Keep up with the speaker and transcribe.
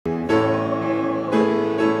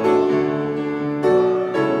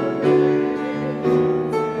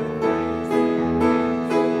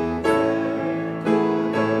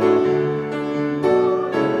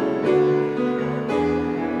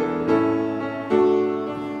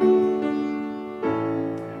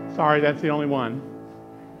Sorry, that's the only one.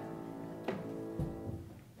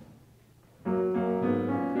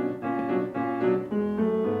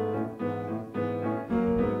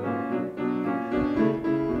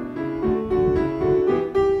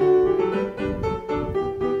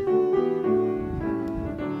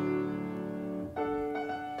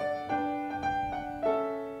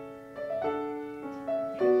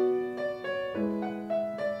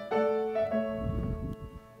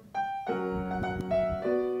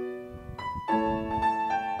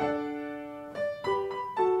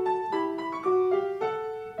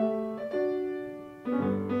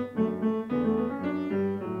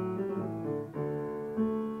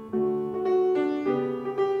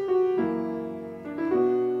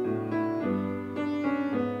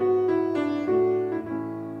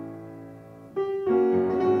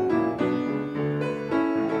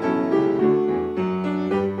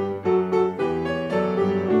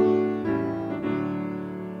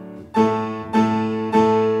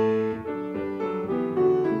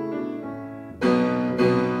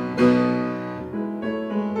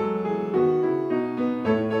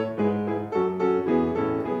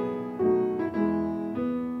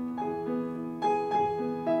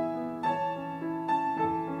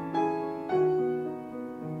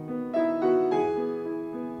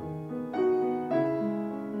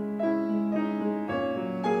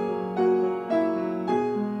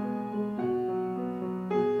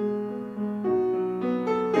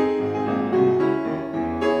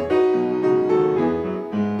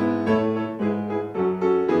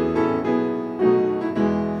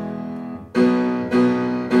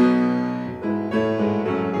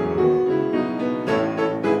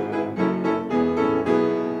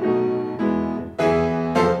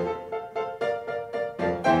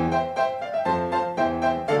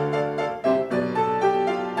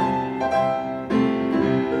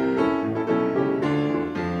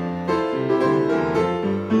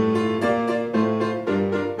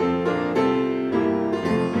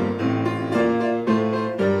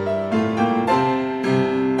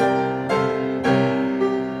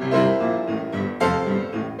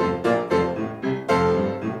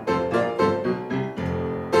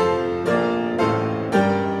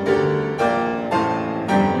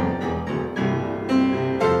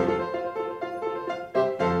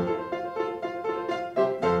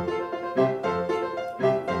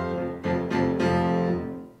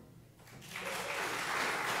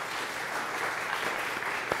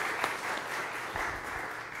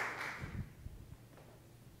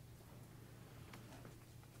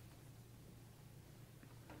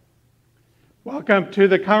 Welcome to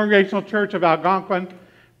the Congregational Church of Algonquin,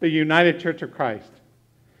 the United Church of Christ.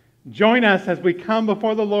 Join us as we come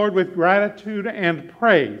before the Lord with gratitude and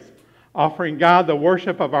praise, offering God the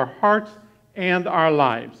worship of our hearts and our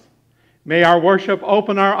lives. May our worship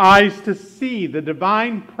open our eyes to see the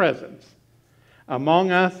divine presence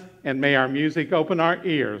among us, and may our music open our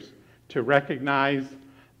ears to recognize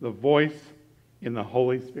the voice in the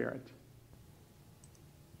Holy Spirit.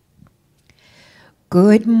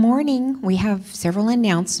 Good morning. We have several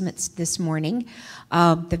announcements this morning.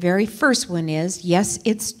 The very first one is, yes,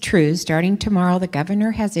 it's true. Starting tomorrow, the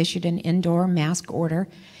governor has issued an indoor mask order.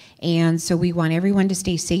 And so we want everyone to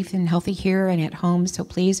stay safe and healthy here and at home. So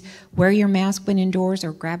please wear your mask when indoors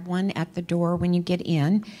or grab one at the door when you get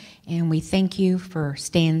in. And we thank you for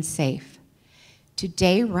staying safe.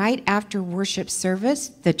 Today, right after worship service,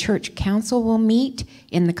 the church council will meet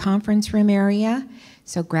in the conference room area.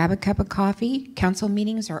 So grab a cup of coffee. Council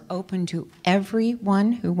meetings are open to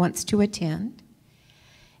everyone who wants to attend.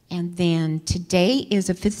 And then today is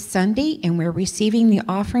a fifth Sunday, and we're receiving the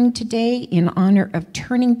offering today in honor of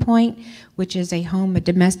Turning Point, which is a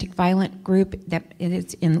domestic violent group that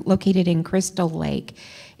is located in Crystal Lake.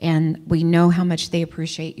 And we know how much they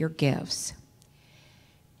appreciate your gifts.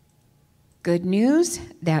 Good news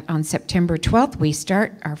that on September 12th, we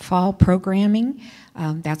start our fall programming.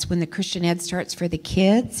 That's when the Christian Ed starts for the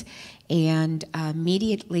kids. And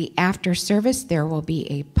immediately after service, there will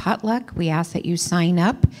be a potluck. We ask that you sign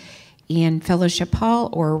up in Fellowship Hall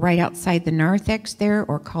or right outside the narthex there,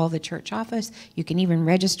 or call the church office. You can even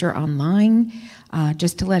register online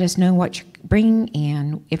just to let us know what you're bringing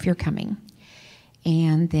and if you're coming.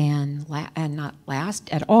 And then, not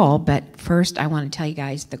last at all, but first I want to tell you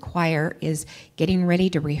guys the choir is getting ready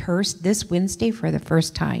to rehearse this Wednesday for the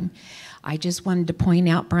first time. I just wanted to point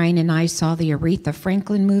out, Brian and I saw the Aretha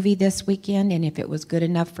Franklin movie this weekend, and if it was good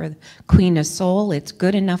enough for Queen of Soul, it's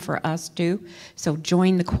good enough for us too. So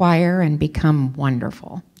join the choir and become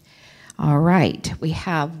wonderful. All right, we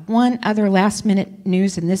have one other last minute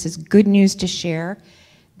news, and this is good news to share.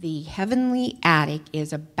 the heavenly attic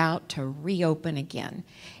is about to reopen again,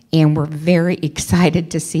 and we're very excited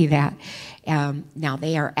to see that. Now,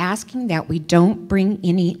 they are asking that we don't bring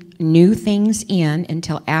any new things in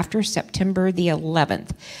until after September the 11th,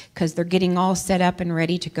 because they're getting all set up and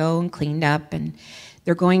ready to go and cleaned up, and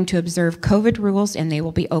they're going to observe COVID rules, and they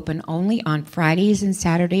will be open only on Fridays and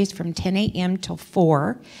Saturdays from 10 a.m. till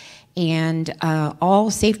 4, and all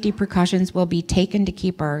safety precautions will be taken to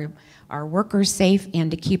keep our workers safe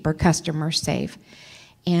and to keep our customers safe.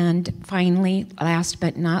 And finally, last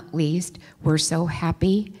but not least, we're so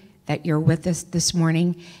happy that you're with us this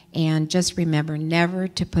morning. And just remember never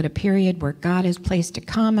to put a period where God has placed a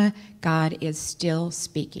comma. God is still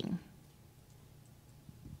speaking.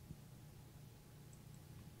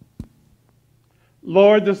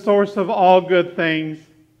 Lord, the source of all good things,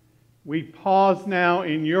 we pause now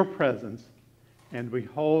in your presence and we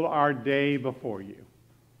hold our day before you.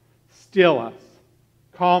 Still us,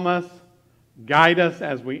 calm us, guide us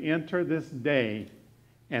as we enter this day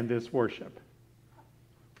and this worship.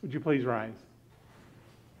 Would you please rise?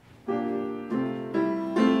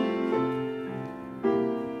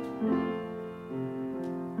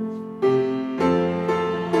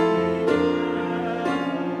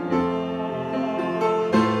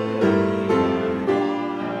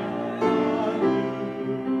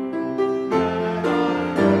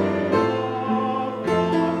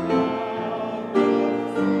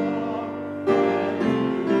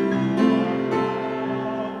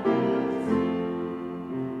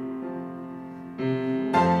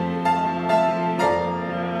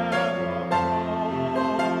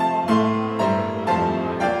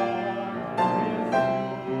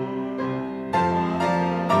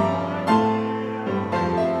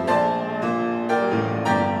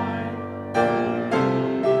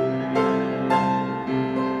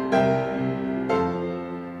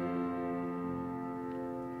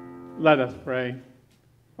 Let us pray.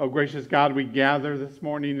 Oh, gracious God, we gather this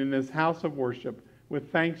morning in this house of worship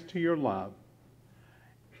with thanks to your love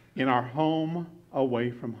in our home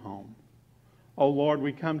away from home. Oh, Lord,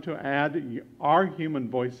 we come to add our human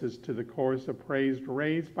voices to the chorus of praise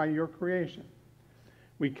raised by your creation.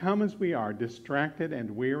 We come as we are, distracted and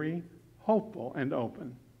weary, hopeful and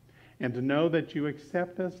open, and to know that you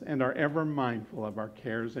accept us and are ever mindful of our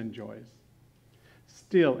cares and joys.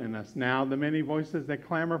 Still in us now the many voices that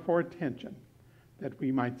clamor for attention, that we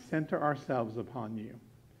might center ourselves upon you.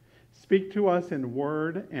 Speak to us in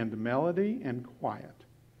word and melody and quiet,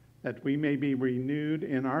 that we may be renewed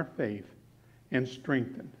in our faith and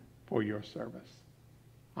strengthened for your service.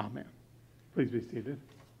 Amen. Please be seated.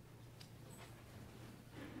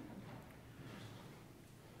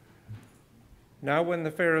 Now when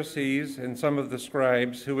the Pharisees and some of the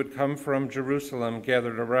scribes who had come from Jerusalem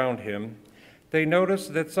gathered around him, they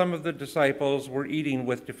noticed that some of the disciples were eating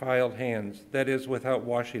with defiled hands, that is, without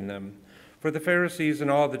washing them. For the Pharisees and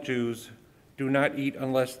all the Jews do not eat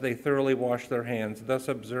unless they thoroughly wash their hands, thus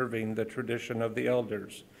observing the tradition of the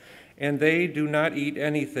elders. And they do not eat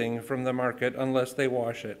anything from the market unless they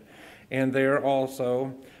wash it. And there are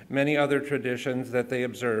also many other traditions that they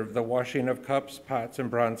observe, the washing of cups, pots, and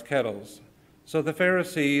bronze kettles. So the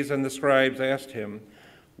Pharisees and the scribes asked him,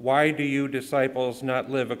 "Why do you disciples not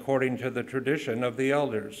live according to the tradition of the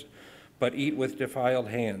elders, but eat with defiled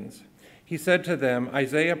hands?" He said to them,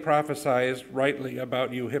 "Isaiah prophesies rightly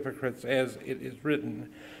about you hypocrites, as it is written,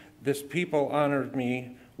 'This people honors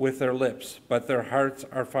me with their lips, but their hearts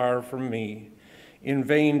are far from me. In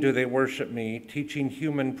vain do they worship me, teaching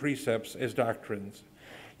human precepts as doctrines.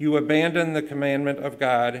 You abandon the commandment of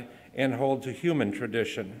God and hold to human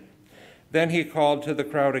tradition.'" Then he called to the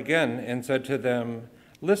crowd again and said to them,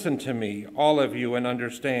 "Listen to me, all of you, and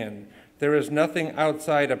understand. There is nothing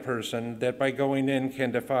outside a person that by going in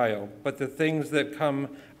can defile, but the things that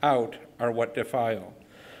come out are what defile.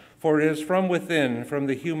 For it is from within, from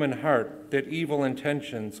the human heart, that evil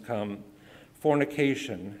intentions come: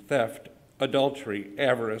 fornication, theft, adultery,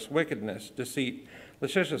 avarice, wickedness, deceit,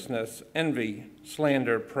 lasciviousness, envy,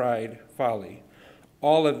 slander, pride, folly.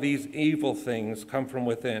 All of these evil things come from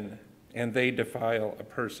within, and they defile a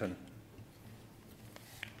person."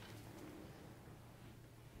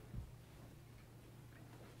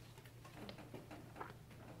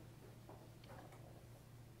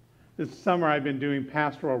 This summer I've been doing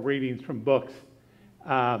pastoral readings from books,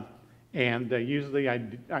 and usually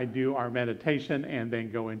I do our meditation and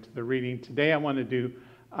then go into the reading. Today I want to do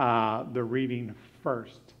the reading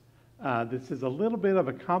first. This is a little bit of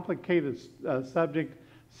a complicated subject,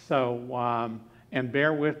 so and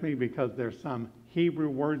bear with me because there's some Hebrew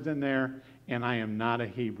words in there, and I am not a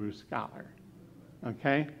Hebrew scholar,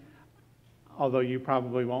 okay? Although you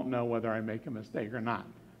probably won't know whether I make a mistake or not.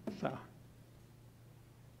 So,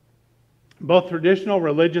 both traditional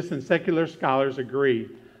religious and secular scholars agree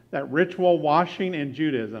that ritual washing in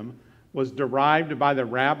Judaism was derived by the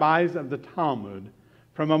rabbis of the Talmud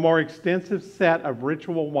from a more extensive set of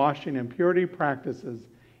ritual washing and purity practices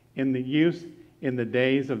in the use in the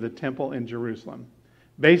days of the temple in Jerusalem,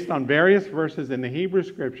 based on various verses in the Hebrew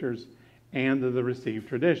Scriptures and the received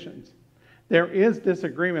traditions. There is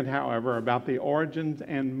disagreement, however, about the origins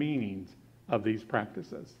and meanings of these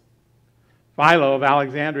practices. Philo of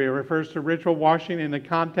Alexandria refers to ritual washing in the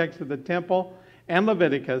context of the temple and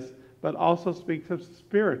Leviticus, but also speaks of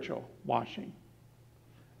spiritual washing.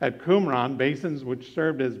 At Qumran, basins which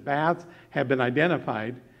served as baths have been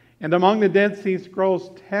identified, and among the Dead Sea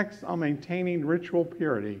Scrolls, texts on maintaining ritual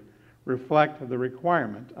purity reflect the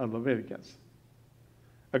requirement of Leviticus.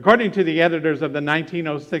 According to the editors of the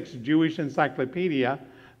 1906 Jewish Encyclopedia,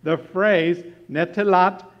 the phrase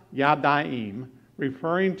netilat yadayim,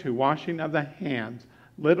 referring to washing of the hands,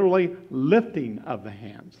 literally lifting of the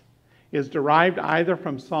hands, is derived either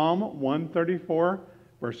from Psalm 134,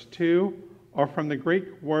 verse 2, or from the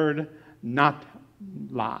Greek word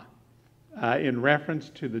natla, in reference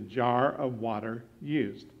to the jar of water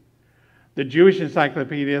used. The Jewish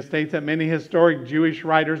Encyclopedia states that many historic Jewish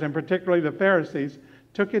writers, and particularly the Pharisees,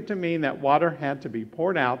 took it to mean that water had to be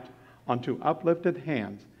poured out onto uplifted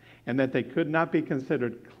hands, and that they could not be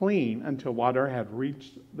considered clean until water had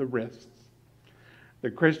reached the wrists.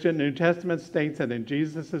 The Christian New Testament states that in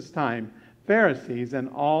Jesus' time, Pharisees and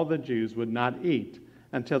all the Jews would not eat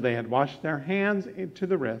until they had washed their hands to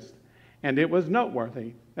the wrist, and it was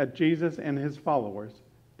noteworthy that Jesus and his followers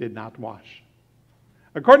did not wash.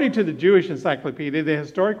 According to the Jewish Encyclopedia, the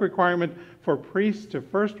historic requirement for priests to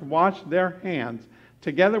first wash their hands,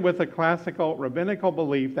 together with the classical rabbinical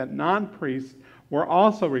belief that non-priests were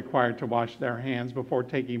also required to wash their hands before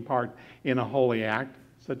taking part in a holy act,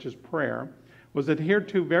 such as prayer, was adhered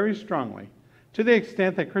to very strongly, to the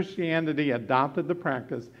extent that Christianity adopted the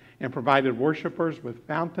practice and provided worshipers with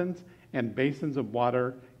fountains and basins of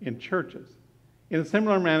water in churches, in a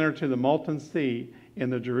similar manner to the molten sea in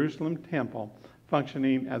the Jerusalem temple,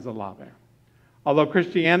 functioning as a laver. Although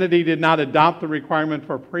Christianity did not adopt the requirement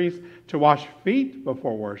for priests to wash feet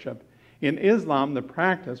before worship, in Islam the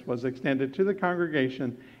practice was extended to the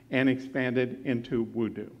congregation and expanded into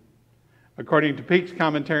wudu. According to Peake's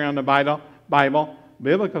commentary on the Bible,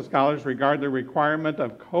 biblical scholars regard the requirement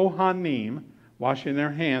of Kohanim washing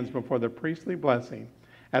their hands before the priestly blessing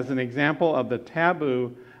as an example of the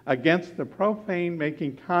taboo against the profane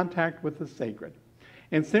making contact with the sacred.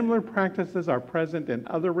 And similar practices are present in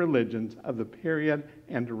other religions of the period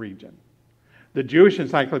and region. The Jewish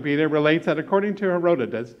Encyclopedia relates that according to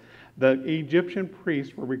Herodotus, the Egyptian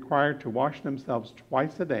priests were required to wash themselves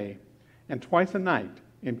twice a day and twice a night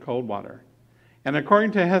in cold water. And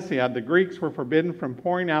according to Hesiod, the Greeks were forbidden from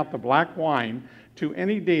pouring out the black wine to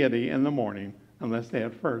any deity in the morning unless they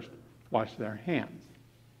had first washed their hands.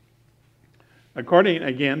 According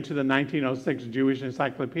again to the 1906 Jewish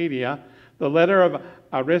Encyclopedia, the letter of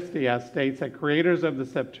Aristeas states that creators of the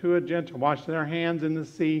Septuagint wash their hands in the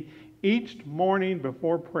sea each morning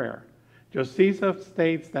before prayer. Josephus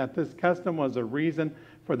states that this custom was a reason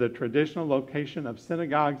for the traditional location of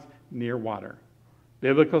synagogues near water.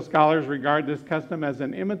 Biblical scholars regard this custom as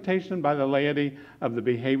an imitation by the laity of the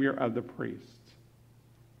behavior of the priests.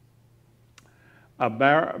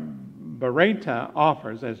 Bareta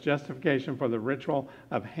offers as justification for the ritual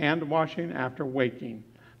of hand washing after waking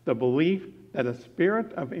the belief that a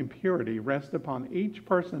spirit of impurity rests upon each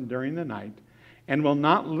person during the night and will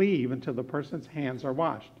not leave until the person's hands are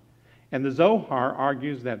washed. And the Zohar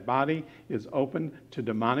argues that body is open to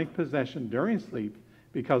demonic possession during sleep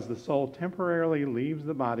because the soul temporarily leaves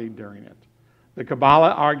the body during it. The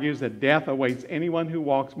Kabbalah argues that death awaits anyone who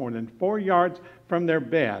walks more than 4 yards from their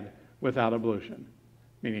bed without ablution,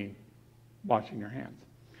 meaning washing your hands.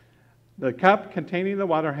 The cup containing the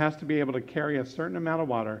water has to be able to carry a certain amount of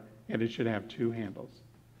water, and it should have 2 handles.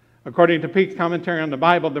 According to Peake's commentary on the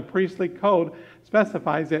Bible, the priestly code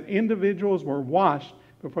specifies that individuals were washed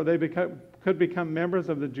before they could become members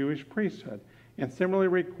of the Jewish priesthood, and similarly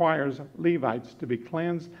requires Levites to be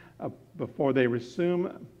cleansed before they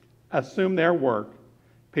assume their work.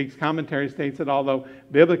 Peake's commentary states that although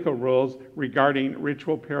biblical rules regarding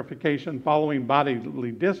ritual purification following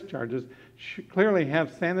bodily discharges clearly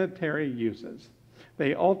have sanitary uses,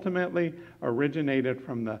 they ultimately originated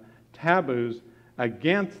from the taboos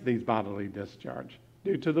against these bodily discharge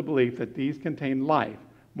due to the belief that these contain life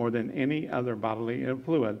more than any other bodily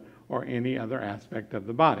fluid or any other aspect of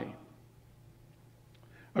the body.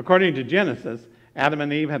 According to Genesis, Adam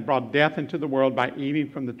and Eve had brought death into the world by eating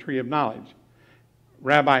from the tree of knowledge.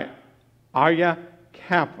 Rabbi Arya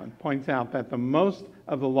Kaplan points out that the most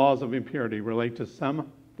of the laws of impurity relate to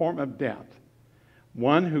some form of death.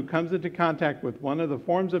 One who comes into contact with one of the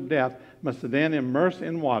forms of death must then immerse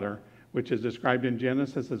in water, which is described in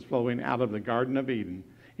Genesis as flowing out of the Garden of Eden,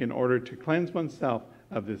 in order to cleanse oneself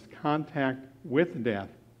of this contact with death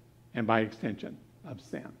and, by extension, of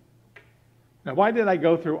sin. Now, why did I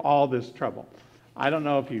go through all this trouble? I don't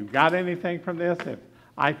know if you got anything from this. If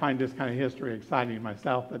I find this kind of history exciting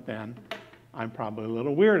myself, but then I'm probably a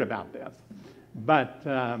little weird about this. But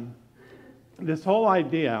this whole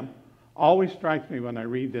idea always strikes me when I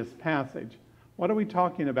read this passage. What are we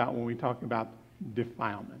talking about when we talk about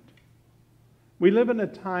defilement? We live in a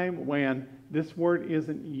time when this word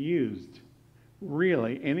isn't used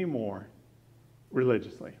really anymore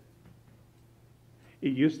religiously. It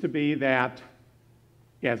used to be that,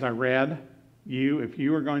 as I read, if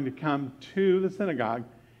you were going to come to the synagogue,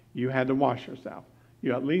 you had to wash yourself.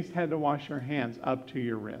 You at least had to wash your hands up to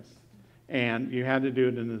your wrists. And you had to do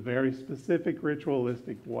it in a very specific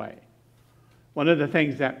ritualistic way. One of the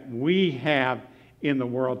things that we have in the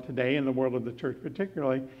world today, in the world of the church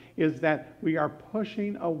particularly, is that we are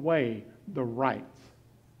pushing away the rites.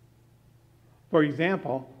 For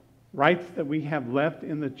example, rites that we have left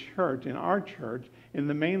in the church, in our church, in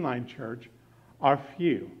the mainline church, are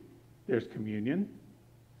few. There's communion,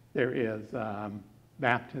 there is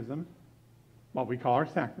baptism, what we call our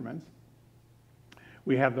sacraments.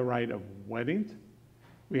 We have the rite of weddings,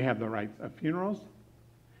 we have the rites of funerals,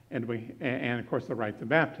 and of course the rites of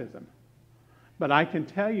baptism. But I can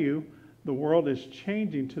tell you the world is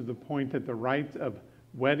changing to the point that the rites of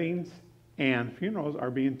weddings and funerals are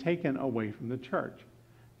being taken away from the church.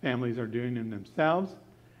 Families are doing them themselves.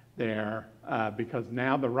 Because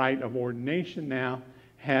now the rite of ordination now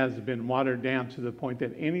has been watered down to the point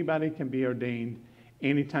that anybody can be ordained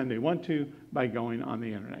anytime they want to by going on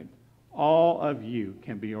the internet. All of you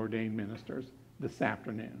can be ordained ministers this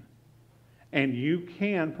afternoon. And you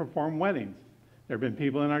can perform weddings. There have been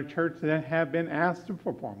people in our church that have been asked to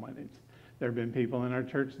perform weddings. There have been people in our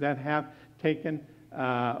church that have taken,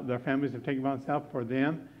 their families have taken upon themselves for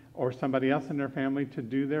them or somebody else in their family to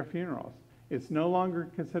do their funerals. It's no longer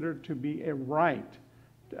considered to be a rite.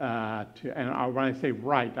 And when I say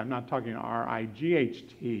rite, I'm not talking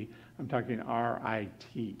R-I-G-H-T, I'm talking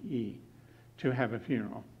R-I-T-E, to have a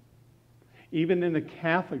funeral. Even in the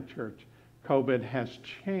Catholic Church, COVID has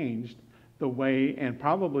changed the way, and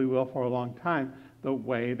probably will for a long time, the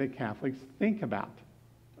way that Catholics think about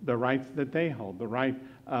the rites that they hold, the rite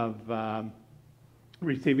of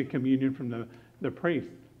receiving communion from the priest.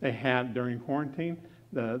 They had, during quarantine,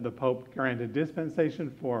 the Pope granted dispensation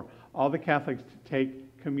for all the Catholics to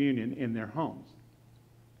take communion in their homes.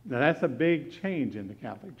 Now that's a big change in the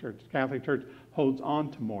Catholic Church. The Catholic Church holds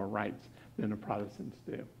on to more rites than the Protestants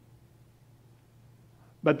do.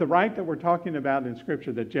 But the rite that we're talking about in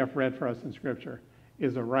Scripture, that Jeff read for us in Scripture,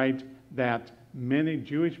 is a rite that many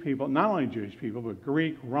Jewish people, not only Jewish people, but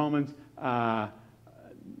Greek, Romans,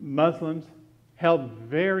 Muslims, held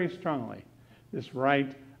very strongly. This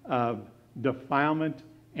rite of defilement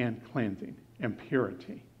and cleansing and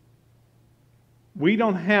purity. We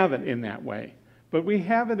don't have it in that way, but we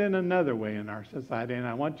have it in another way in our society, and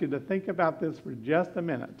I want you to think about this for just a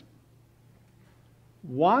minute.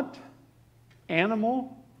 What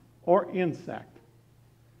animal or insect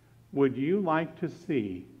would you like to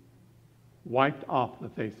see wiped off the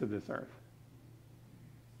face of this earth?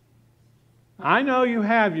 I know you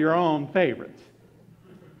have your own favorites.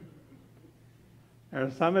 There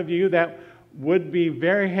are some of you that would be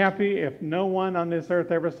very happy if no one on this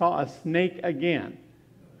earth ever saw a snake again.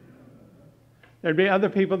 There'd be other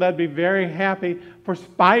people that'd be very happy for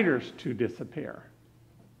spiders to disappear.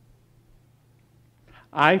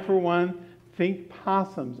 I, for one, think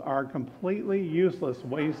possums are a completely useless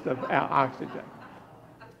waste of oxygen.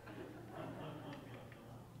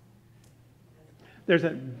 There's a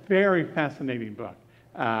very fascinating book,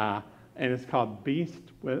 and it's called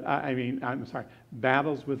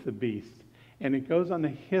Battles with the Beast. And it goes on the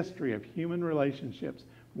history of human relationships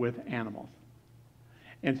with animals.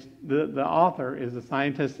 And the author is a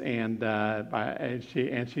scientist, and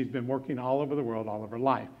she's been working all over the world, all of her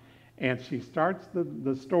life. And she starts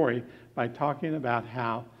the story by talking about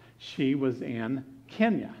how she was in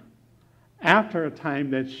Kenya after a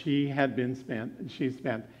time that she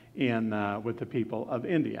spent in with the people of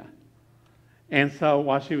India. And so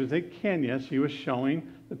while she was in Kenya, she was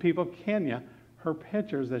showing the people of Kenya her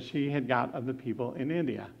pictures that she had got of the people in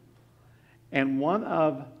India. And one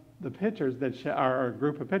of the pictures or a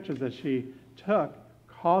group of pictures that she took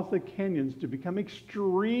caused the Kenyans to become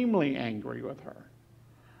extremely angry with her.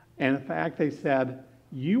 And in fact, they said,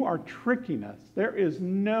 you are tricking us. There is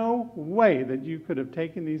no way that you could have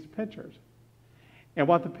taken these pictures. And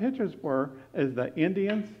what the pictures were is the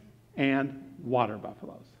Indians and water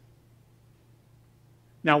buffaloes.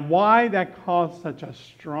 Now, why that caused such a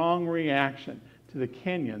strong reaction to the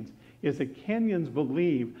Kenyans is that Kenyans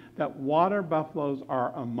believe that water buffaloes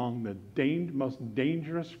are among the most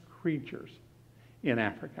dangerous creatures in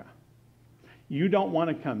Africa. You don't want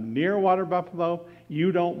to come near a water buffalo.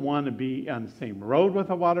 You don't want to be on the same road with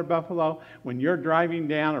a water buffalo. When you're driving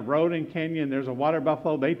down a road in Kenya and there's a water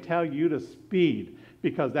buffalo, they tell you to speed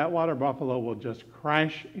because that water buffalo will just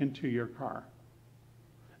crash into your car.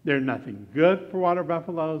 They're nothing good for water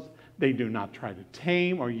buffaloes. They do not try to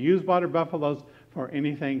tame or use water buffaloes for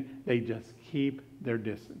anything. They just keep their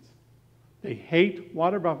distance. They hate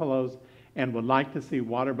water buffaloes and would like to see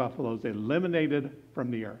water buffaloes eliminated from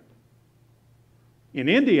the earth. In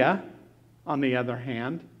India, on the other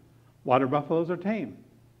hand, water buffaloes are tame.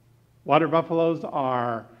 Water buffaloes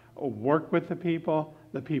work with the people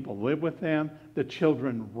live with them, the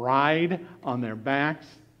children ride on their backs,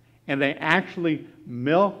 and they actually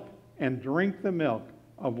milk and drink the milk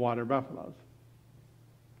of water buffaloes.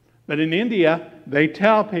 But in India, they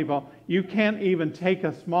tell people, you can't even take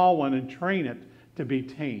a small one and train it to be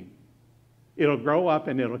tame. It'll grow up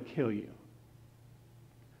and it'll kill you.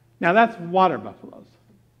 Now that's water buffaloes.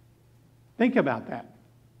 Think about that.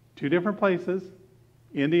 Two different places,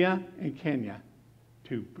 India and Kenya.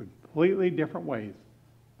 Two completely different ways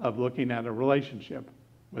of looking at a relationship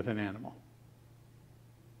with an animal.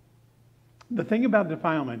 The thing about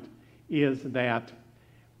defilement is that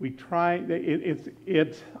we try,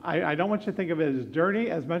 I don't want you to think of it as dirty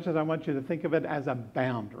as much as I want you to think of it as a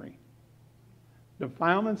boundary.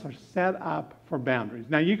 Defilements are set up for boundaries.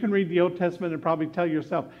 Now you can read the Old Testament and probably tell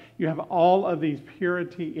yourself, you have all of these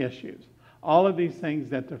purity issues, all of these things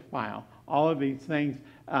that defile, all of these things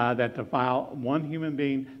that defile one human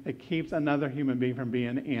being that keeps another human being from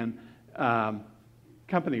being in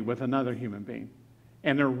company with another human being.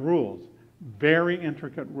 And there are rules, very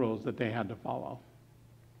intricate rules that they had to follow.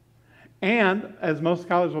 And as most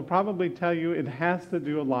scholars will probably tell you, it has to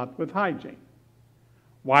do a lot with hygiene.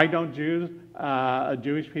 Why don't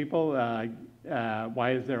Jewish people,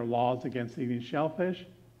 why is there laws against eating shellfish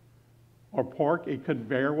or pork? It could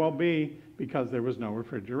very well be because there was no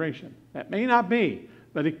refrigeration. That may not be,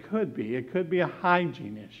 but it could be. It could be a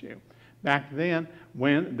hygiene issue. Back then,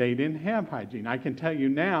 when they didn't have hygiene. I can tell you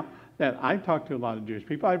now that I've talked to a lot of Jewish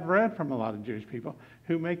people, I've read from a lot of Jewish people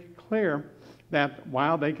who make it clear that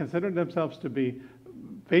while they consider themselves to be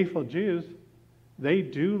faithful Jews, they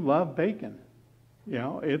do love bacon. You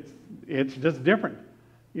know, it's just different.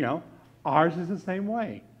 You know, ours is the same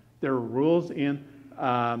way. There are rules in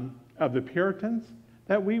of the Puritans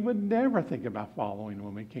that we would never think about following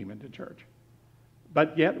when we came into church.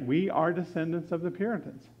 But yet we are descendants of the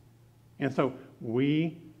Puritans. And so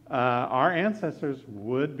our ancestors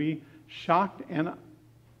would be shocked and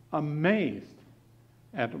amazed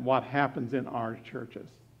at what happens in our churches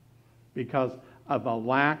because of a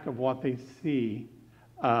lack of what they see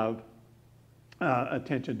of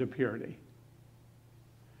attention to purity.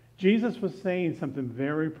 Jesus was saying something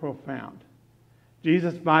very profound.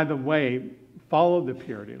 Jesus, by the way, followed the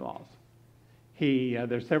purity laws.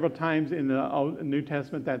 There's several times in the New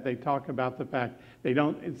Testament that they talk about the fact, they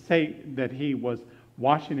don't say that he was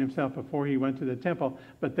washing himself before he went to the temple,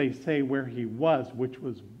 but they say where he was, which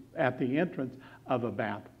was at the entrance of a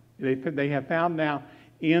bath. They have found now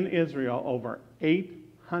in Israel over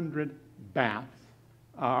 800 baths,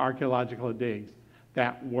 archaeological digs,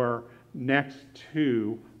 that were next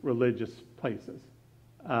to religious places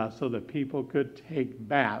so that people could take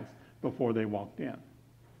baths before they walked in.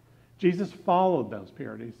 Jesus followed those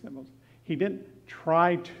purity symbols. He didn't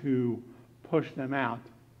try to push them out.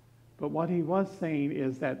 But what he was saying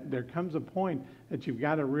is that there comes a point that you've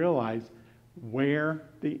got to realize where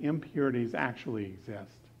the impurities actually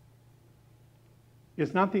exist.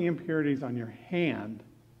 It's not the impurities on your hand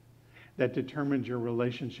that determines your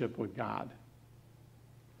relationship with God.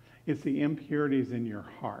 It's the impurities in your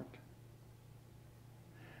heart.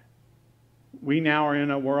 We now are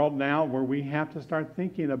in a world now where we have to start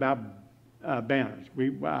thinking about banners.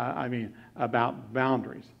 About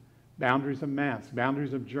boundaries. Boundaries of masks,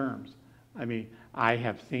 boundaries of germs. I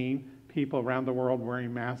have seen people around the world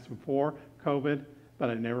wearing masks before COVID, but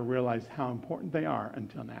I never realized how important they are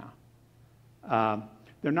until now.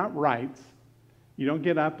 They're not rights. You don't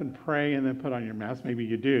get up and pray and then put on your mask. Maybe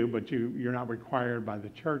you do, but you're not required by the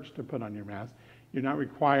church to put on your mask. You're not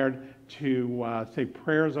required to say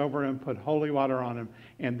prayers over them, put holy water on them,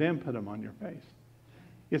 and then put them on your face.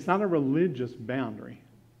 It's not a religious boundary.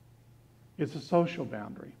 It's a social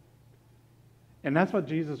boundary. And that's what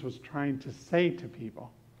Jesus was trying to say to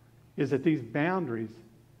people, is that these boundaries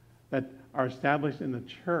that are established in the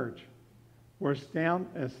church were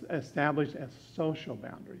established as social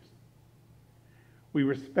boundaries. We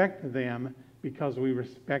respect them because we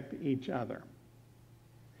respect each other.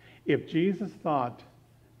 If Jesus thought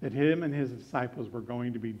that him and his disciples were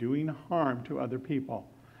going to be doing harm to other people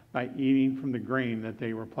by eating from the grain that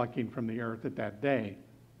they were plucking from the earth at that day,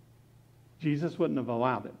 Jesus wouldn't have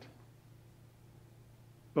allowed it.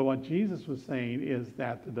 But what Jesus was saying is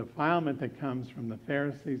that the defilement that comes from the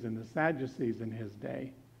Pharisees and the Sadducees in his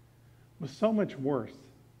day was so much worse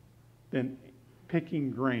than picking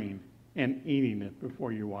grain and eating it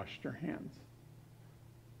before you washed your hands.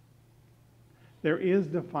 There is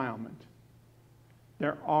defilement.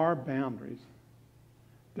 There are boundaries.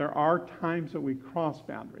 There are times that we cross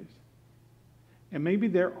boundaries. And maybe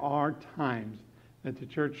there are times that the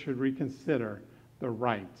church should reconsider the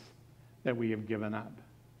rights that we have given up.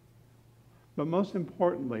 But most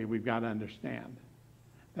importantly, we've got to understand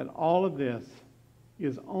that all of this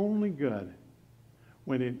is only good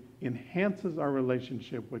when it enhances our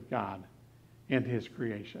relationship with God and his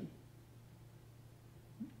creation.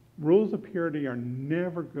 Rules of purity are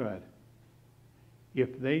never good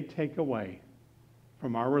if they take away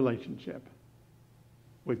from our relationship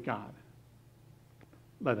with God.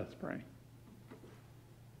 Let us pray.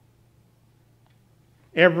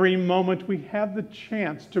 Every moment we have the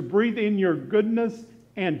chance to breathe in your goodness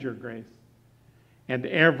and your grace. And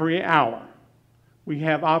every hour we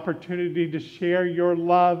have opportunity to share your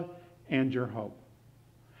love and your hope.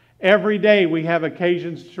 Every day we have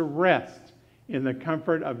occasions to rest in the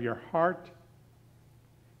comfort of your heart.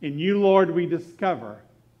 In you, Lord, we discover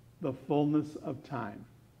the fullness of time.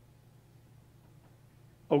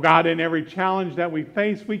 Oh God, in every challenge that we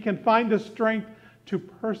face, we can find the strength to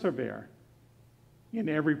persevere. In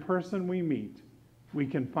every person we meet, we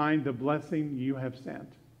can find the blessing you have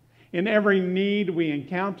sent. In every need we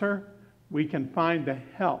encounter, we can find the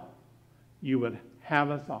help you would have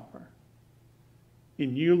us offer.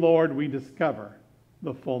 In you, Lord, we discover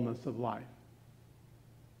the fullness of life.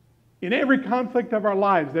 In every conflict of our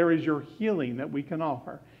lives, there is your healing that we can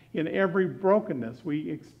offer. In every brokenness we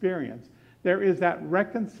experience, there is that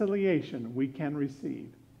reconciliation we can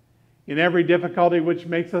receive. In every difficulty which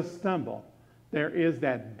makes us stumble, there is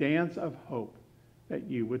that dance of hope that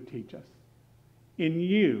you would teach us. In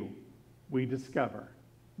you, we discover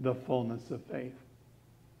the fullness of faith.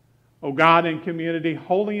 O God and community,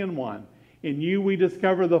 holy in one, in you we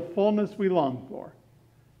discover the fullness we long for.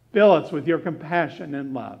 Fill us with your compassion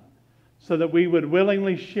and love, so that we would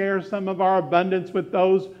willingly share some of our abundance with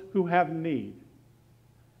those who have need.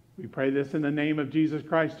 We pray this in the name of Jesus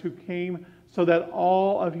Christ, who came so that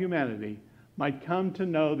all of humanity might come to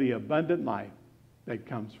know the abundant life that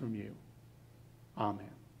comes from you. Amen.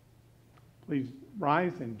 Please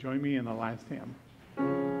rise and join me in the last hymn.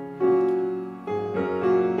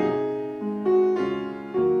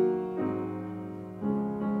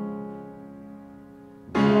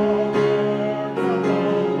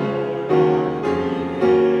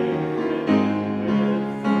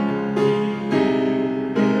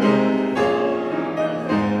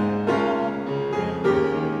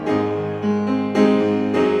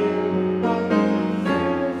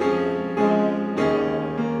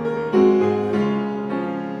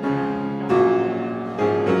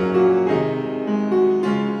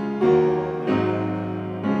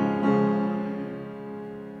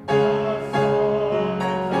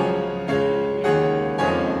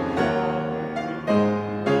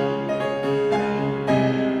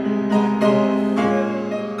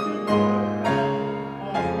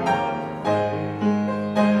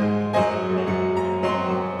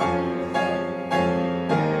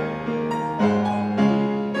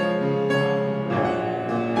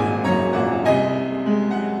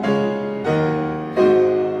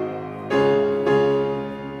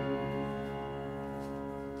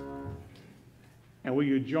 And will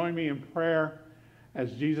you join me in prayer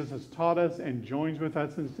as Jesus has taught us and joins with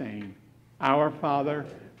us in saying, Our Father,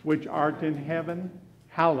 which art in heaven,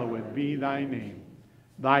 hallowed be thy name.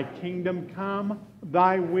 Thy kingdom come,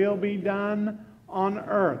 thy will be done on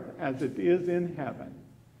earth as it is in heaven.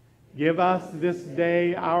 Give us this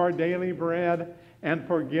day our daily bread, and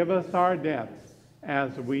forgive us our debts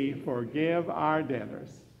as we forgive our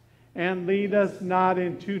debtors. And lead us not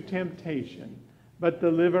into temptation, but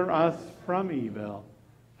deliver us from evil.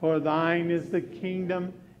 For thine is the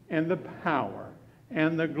kingdom and the power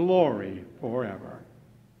and the glory forever.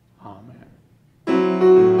 Amen.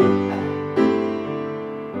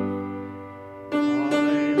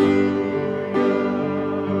 Hallelujah.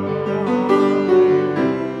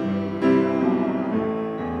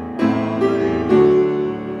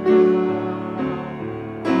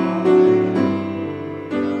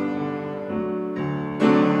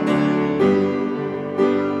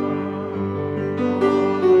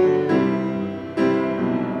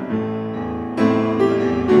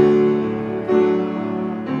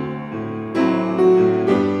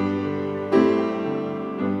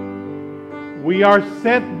 We are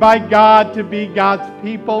sent by God to be God's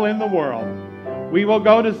people in the world. We will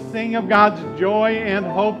go to sing of God's joy and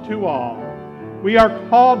hope to all. We are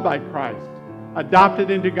called by Christ, adopted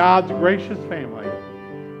into God's gracious family.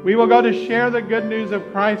 We will go to share the good news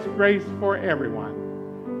of Christ's grace for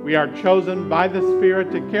everyone. We are chosen by the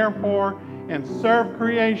Spirit to care for and serve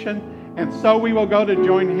creation, and so we will go to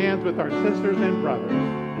join hands with our sisters and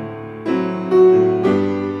brothers.